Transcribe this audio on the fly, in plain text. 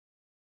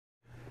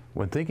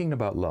When thinking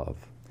about love,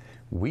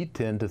 we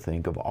tend to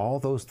think of all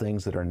those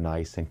things that are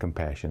nice and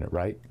compassionate,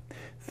 right?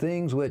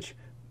 Things which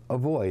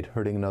avoid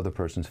hurting another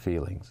person's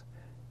feelings.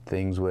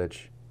 Things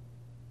which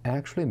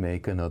actually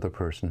make another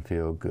person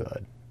feel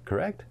good,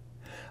 correct?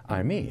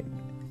 I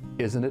mean,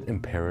 isn't it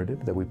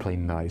imperative that we play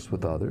nice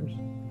with others?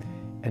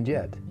 And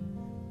yet,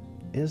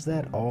 is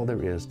that all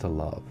there is to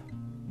love?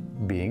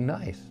 Being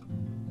nice?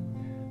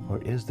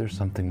 Or is there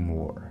something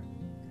more?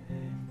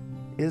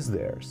 Is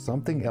there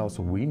something else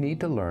we need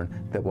to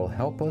learn that will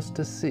help us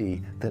to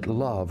see that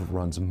love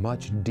runs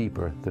much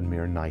deeper than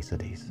mere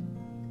niceties?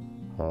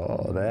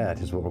 Oh, that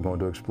is what we're going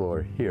to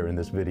explore here in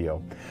this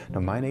video. Now,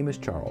 my name is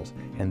Charles,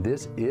 and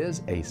this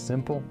is a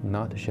simple,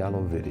 not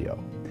shallow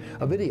video.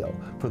 A video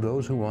for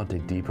those who want a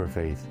deeper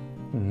faith,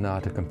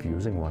 not a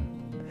confusing one.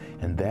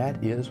 And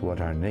that is what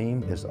our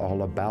name is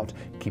all about,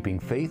 keeping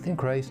faith in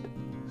Christ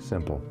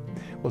simple.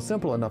 Well,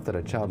 simple enough that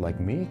a child like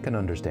me can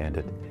understand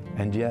it,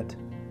 and yet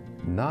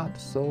not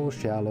so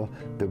shallow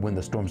that when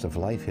the storms of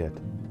life hit,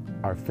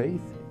 our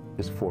faith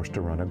is forced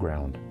to run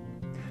aground.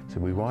 So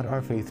we want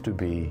our faith to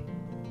be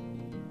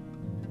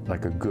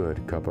like a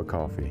good cup of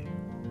coffee.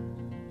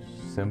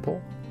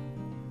 Simple,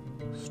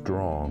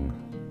 strong,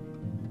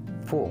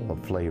 full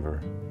of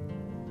flavor,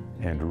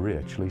 and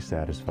richly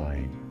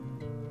satisfying.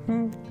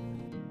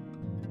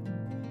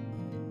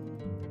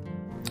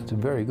 It's a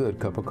very good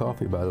cup of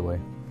coffee, by the way.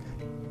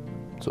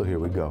 So here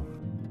we go.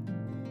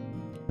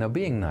 Now,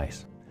 being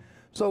nice.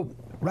 So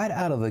right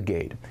out of the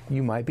gate,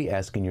 you might be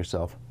asking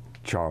yourself,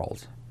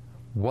 Charles,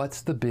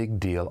 what's the big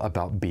deal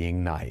about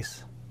being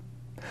nice?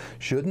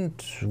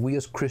 Shouldn't we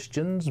as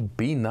Christians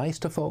be nice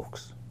to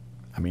folks?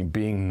 I mean,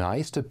 being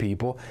nice to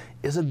people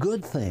is a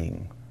good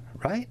thing,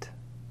 right?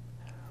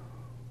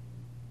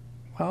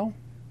 Well,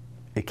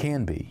 it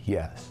can be,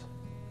 yes.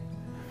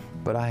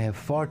 But I have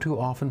far too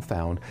often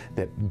found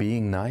that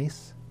being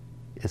nice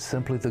is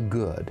simply the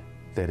good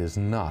that is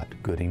not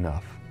good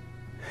enough.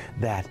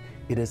 That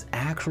it is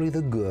actually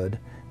the good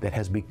that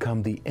has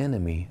become the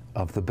enemy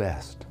of the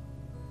best.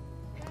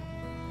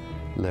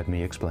 Let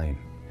me explain.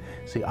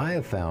 See, I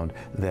have found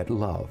that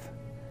love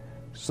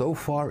so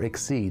far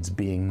exceeds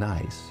being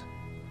nice.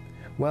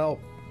 Well,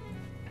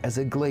 as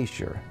a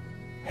glacier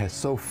has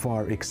so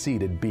far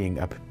exceeded being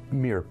a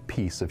mere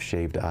piece of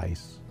shaved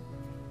ice.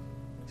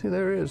 See,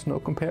 there is no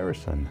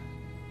comparison.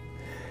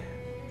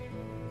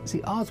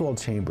 See, Oswald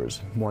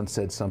Chambers once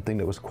said something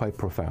that was quite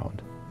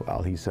profound.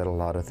 Well, he said a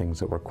lot of things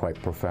that were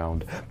quite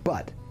profound,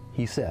 but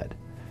he said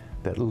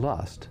that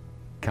lust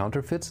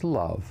counterfeits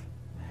love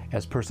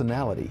as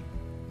personality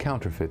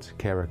counterfeits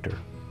character.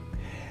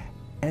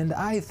 And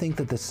I think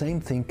that the same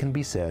thing can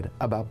be said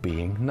about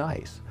being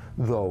nice,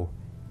 though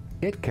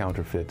it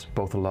counterfeits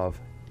both love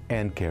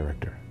and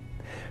character.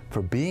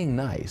 For being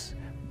nice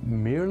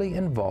merely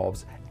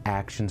involves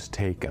actions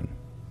taken,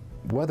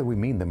 whether we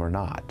mean them or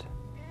not.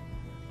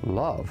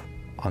 Love,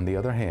 on the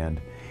other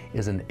hand,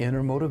 is an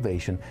inner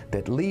motivation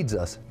that leads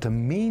us to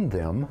mean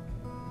them,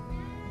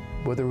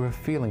 whether we're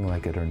feeling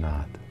like it or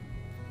not.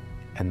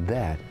 And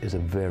that is a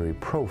very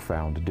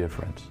profound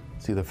difference.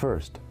 See, the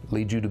first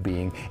leads you to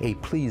being a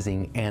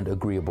pleasing and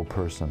agreeable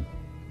person.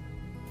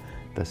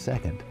 The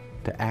second,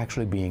 to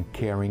actually being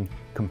caring,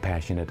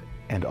 compassionate,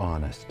 and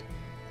honest.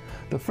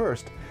 The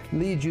first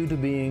leads you to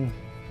being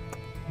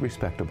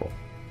respectable.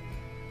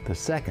 The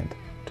second,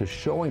 to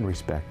showing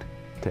respect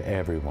to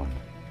everyone.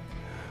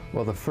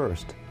 Well, the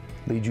first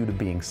leads you to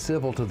being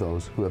civil to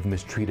those who have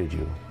mistreated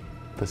you.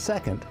 The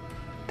second,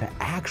 to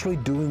actually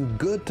doing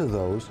good to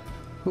those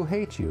who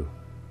hate you.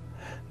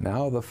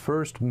 Now, the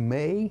first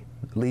may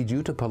lead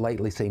you to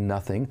politely say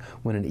nothing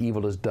when an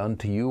evil is done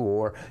to you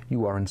or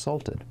you are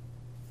insulted.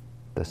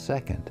 The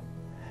second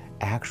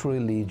actually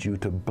leads you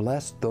to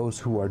bless those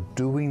who are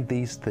doing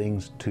these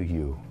things to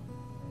you.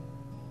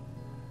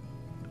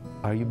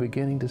 Are you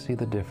beginning to see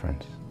the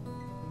difference?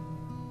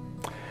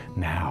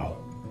 Now,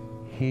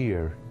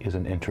 here is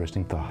an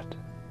interesting thought.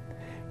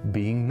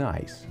 Being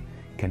nice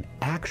can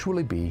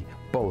actually be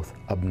both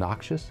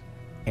obnoxious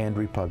and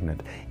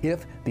repugnant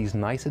if these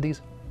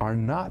niceties are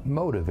not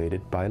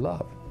motivated by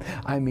love.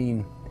 I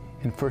mean,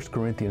 in 1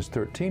 Corinthians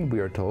 13, we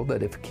are told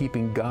that if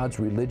keeping God's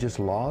religious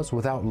laws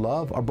without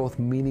love are both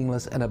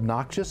meaningless and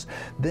obnoxious,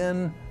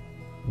 then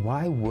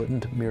why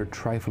wouldn't mere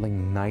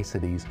trifling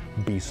niceties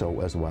be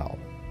so as well?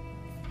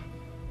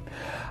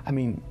 I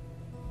mean,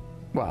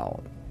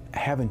 well,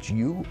 haven't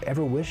you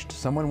ever wished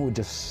someone would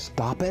just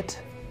stop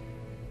it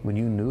when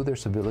you knew their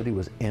civility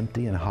was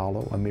empty and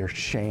hollow, a mere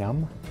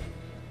sham?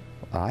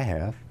 I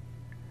have.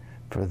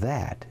 For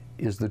that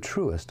is the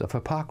truest of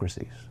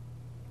hypocrisies.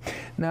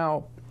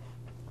 Now,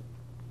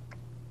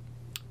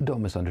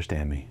 don't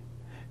misunderstand me.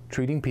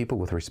 Treating people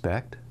with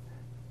respect,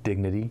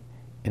 dignity,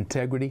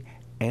 integrity,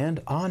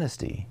 and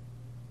honesty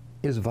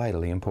is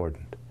vitally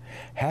important.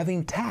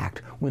 Having tact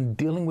when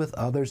dealing with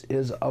others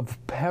is of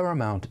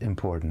paramount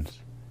importance.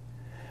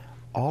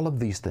 All of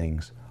these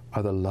things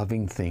are the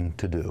loving thing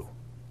to do.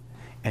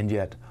 And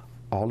yet,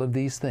 all of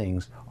these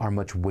things are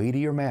much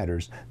weightier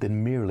matters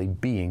than merely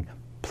being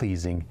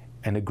pleasing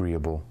and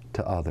agreeable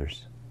to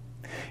others.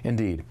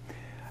 Indeed,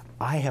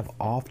 I have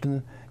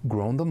often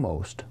grown the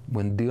most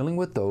when dealing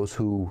with those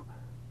who,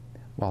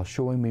 while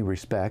showing me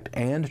respect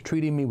and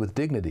treating me with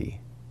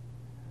dignity,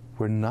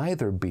 were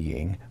neither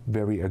being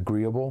very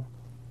agreeable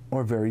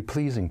or very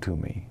pleasing to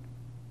me.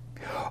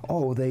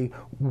 Oh, they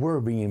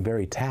were being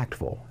very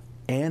tactful,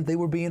 and they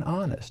were being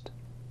honest,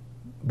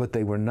 but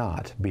they were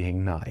not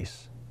being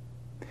nice.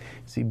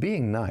 See,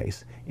 being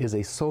nice is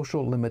a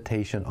social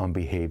limitation on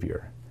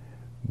behavior.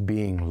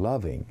 Being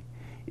loving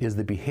is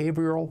the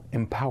behavioral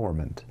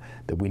empowerment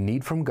that we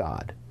need from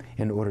God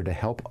in order to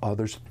help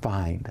others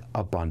find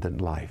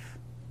abundant life.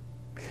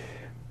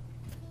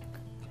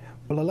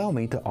 Well, allow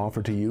me to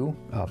offer to you,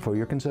 for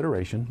your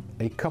consideration,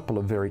 a couple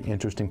of very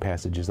interesting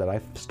passages that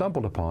I've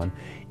stumbled upon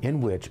in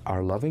which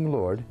our loving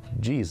Lord,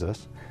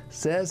 Jesus,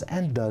 says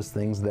and does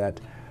things that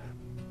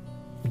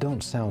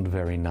don't sound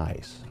very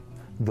nice.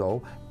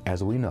 Though,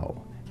 as we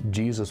know,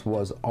 Jesus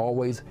was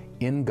always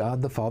in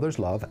God the Father's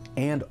love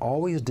and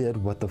always did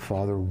what the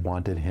Father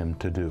wanted him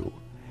to do.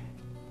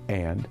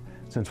 And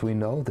since we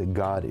know that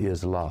God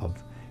is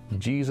love,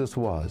 Jesus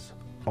was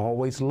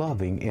always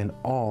loving in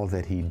all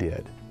that he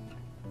did.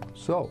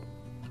 So,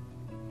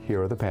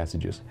 here are the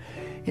passages,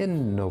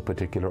 in no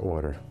particular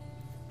order.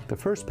 The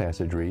first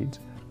passage reads,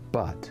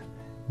 "But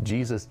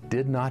Jesus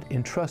did not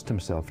entrust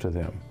himself to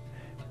them,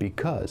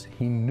 because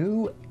he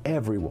knew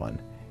everyone,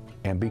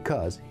 and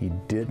because he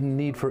didn't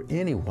need for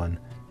anyone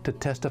to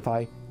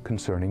testify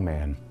concerning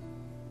man.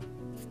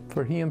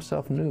 For he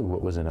himself knew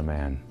what was in a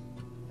man."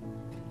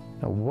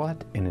 Now,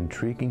 what an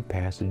intriguing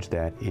passage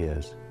that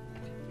is.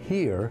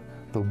 Here,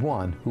 the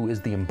one who is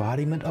the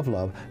embodiment of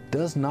love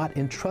does not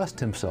entrust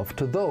himself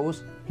to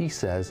those he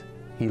says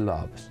he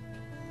loves.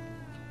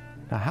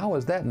 Now, how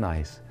is that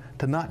nice,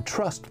 to not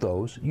trust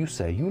those you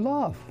say you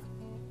love?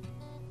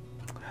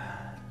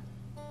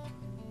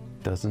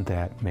 Doesn't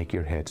that make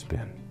your head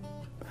spin?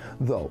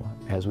 Though,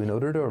 as we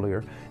noted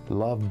earlier,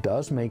 love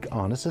does make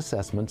honest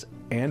assessments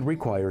and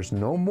requires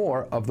no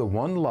more of the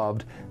one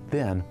loved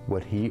than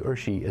what he or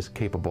she is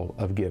capable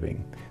of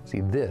giving.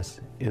 See, this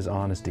is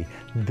honesty.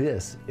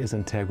 This is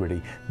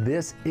integrity.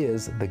 This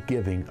is the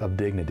giving of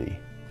dignity.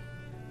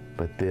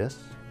 But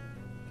this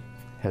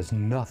has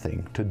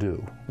nothing to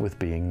do with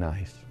being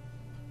nice.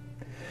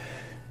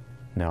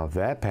 Now, if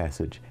that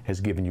passage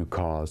has given you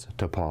cause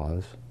to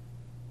pause,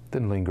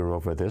 then linger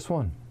over this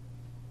one.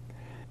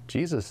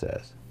 Jesus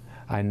says,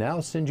 "I now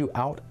send you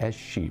out as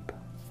sheep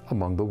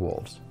among the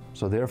wolves.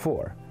 So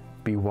therefore,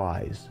 be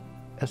wise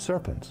as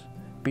serpents,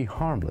 be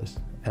harmless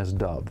as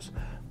doves,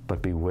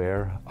 but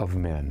beware of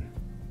men."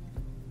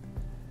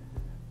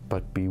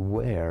 But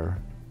beware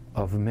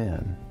of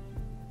men.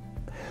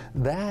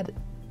 That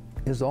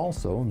is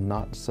also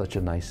not such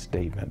a nice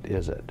statement,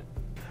 is it?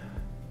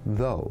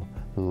 Though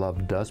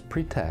love does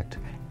protect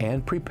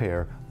and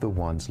prepare the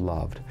ones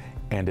loved,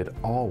 and it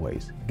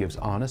always gives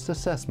honest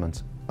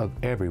assessments of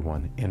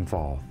everyone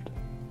involved.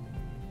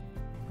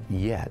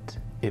 Yet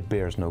it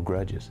bears no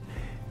grudges.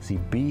 See,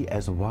 be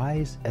as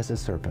wise as a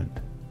serpent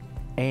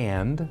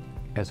and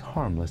as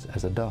harmless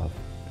as a dove.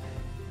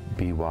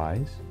 Be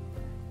wise,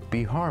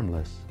 be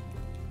harmless,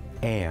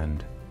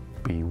 and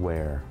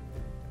beware.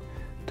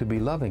 To be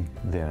loving,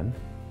 then,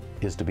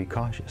 is to be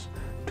cautious.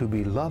 To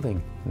be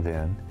loving,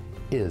 then,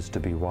 is to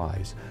be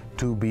wise.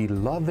 To be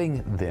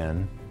loving,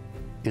 then,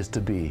 is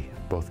to be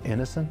both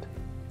innocent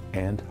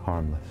and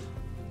harmless.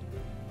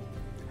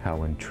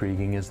 How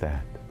intriguing is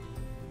that?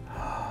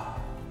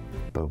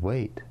 But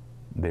wait,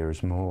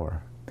 there's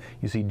more.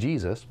 You see,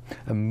 Jesus,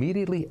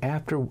 immediately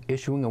after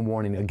issuing a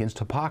warning against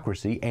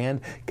hypocrisy and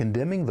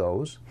condemning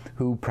those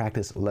who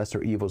practice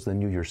lesser evils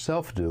than you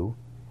yourself do,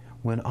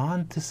 went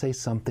on to say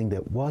something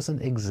that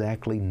wasn't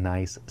exactly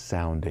nice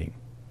sounding.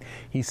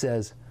 He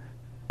says,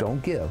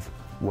 "Don't give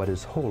what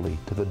is holy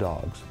to the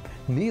dogs,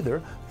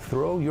 neither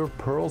throw your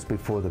pearls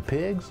before the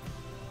pigs,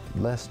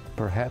 lest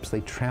perhaps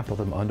they trample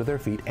them under their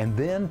feet and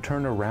then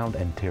turn around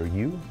and tear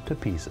you to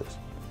pieces."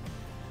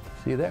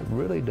 See, that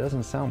really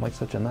doesn't sound like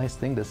such a nice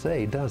thing to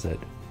say, does it?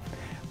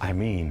 I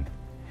mean,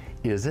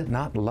 is it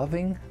not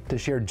loving to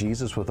share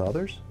Jesus with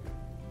others?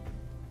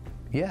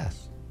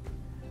 Yes.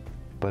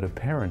 But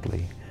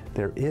apparently,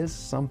 there is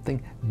something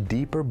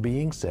deeper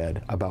being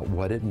said about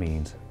what it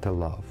means to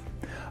love.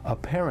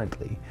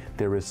 Apparently,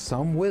 there is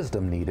some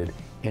wisdom needed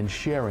in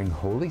sharing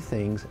holy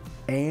things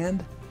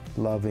and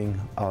loving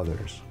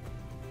others.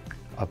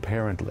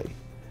 Apparently,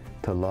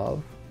 to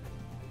love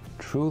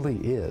truly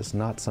is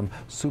not some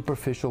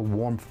superficial,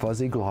 warm,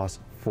 fuzzy gloss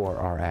for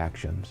our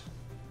actions.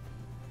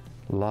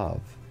 Love,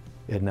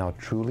 it now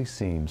truly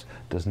seems,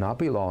 does not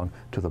belong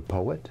to the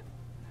poet,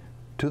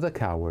 to the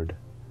coward,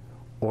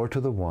 or to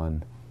the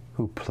one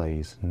who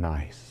plays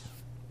nice.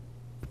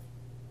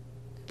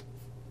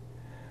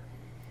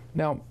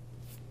 Now,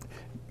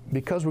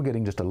 because we're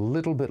getting just a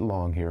little bit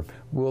long here,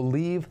 we'll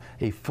leave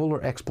a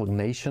fuller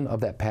explanation of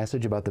that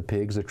passage about the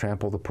pigs that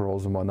trample the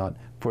pearls and whatnot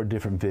for a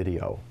different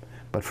video.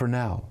 But for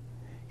now,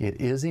 it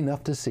is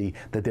enough to see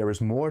that there is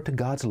more to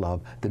God's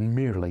love than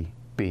merely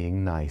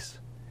being nice,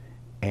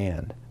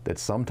 and that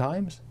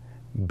sometimes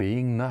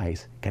being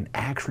nice can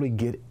actually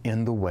get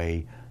in the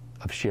way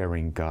of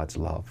sharing God's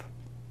love.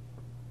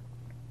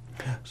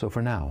 So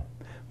for now,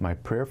 my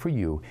prayer for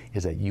you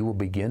is that you will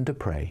begin to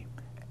pray,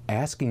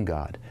 asking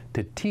God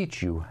to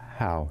teach you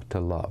how to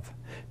love,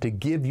 to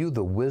give you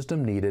the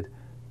wisdom needed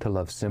to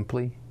love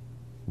simply,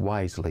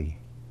 wisely,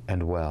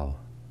 and well,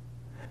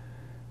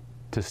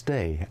 to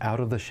stay out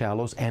of the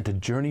shallows and to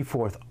journey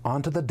forth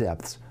onto the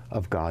depths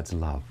of God's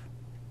love,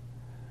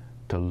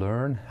 to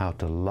learn how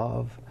to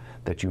love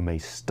that you may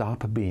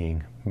stop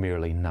being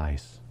merely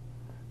nice,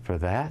 for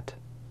that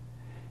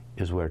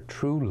is where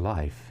true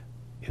life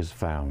is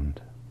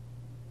found.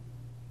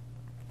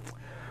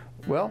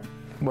 Well,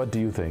 what do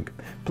you think?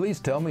 Please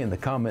tell me in the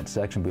comment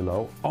section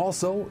below.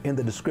 Also, in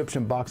the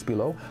description box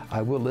below,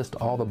 I will list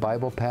all the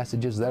Bible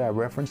passages that I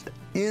referenced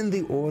in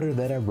the order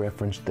that I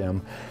referenced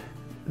them.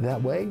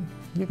 That way,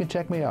 you can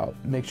check me out.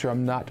 Make sure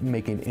I'm not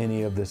making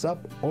any of this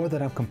up or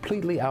that I'm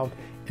completely out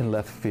in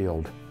left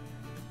field.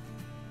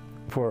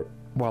 For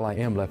while I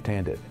am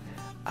left-handed,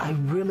 I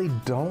really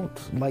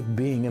don't like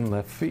being in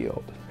left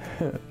field.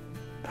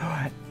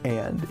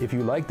 And if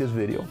you like this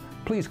video,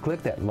 please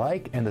click that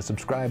like and the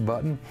subscribe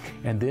button,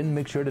 and then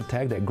make sure to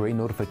tag that gray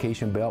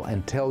notification bell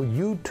and tell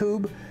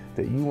YouTube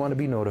that you want to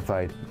be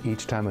notified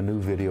each time a new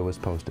video is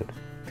posted.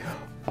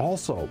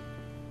 Also,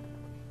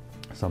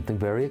 something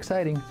very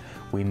exciting,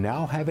 we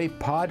now have a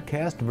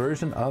podcast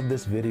version of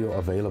this video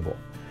available.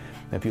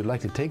 If you'd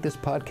like to take this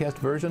podcast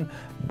version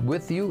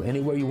with you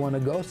anywhere you want to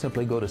go,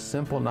 simply go to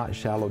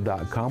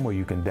simplenotShallow.com where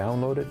you can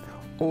download it,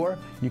 or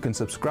you can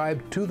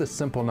subscribe to the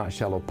Simple Not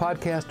Shallow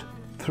podcast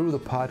through the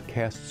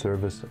podcast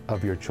service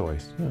of your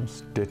choice.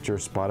 Stitcher,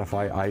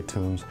 Spotify,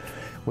 iTunes,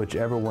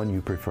 whichever one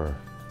you prefer.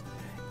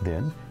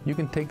 Then you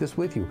can take this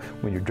with you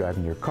when you're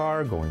driving your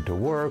car, going to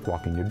work,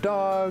 walking your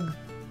dog,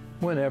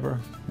 whenever,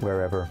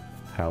 wherever,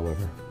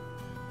 however.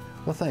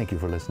 Well, thank you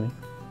for listening.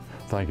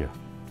 Thank you.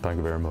 Thank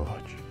you very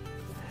much.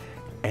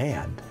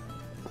 And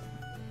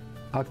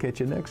I'll catch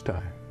you next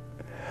time.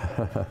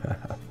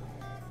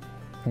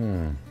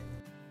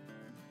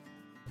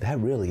 That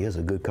really is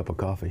a good cup of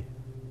coffee.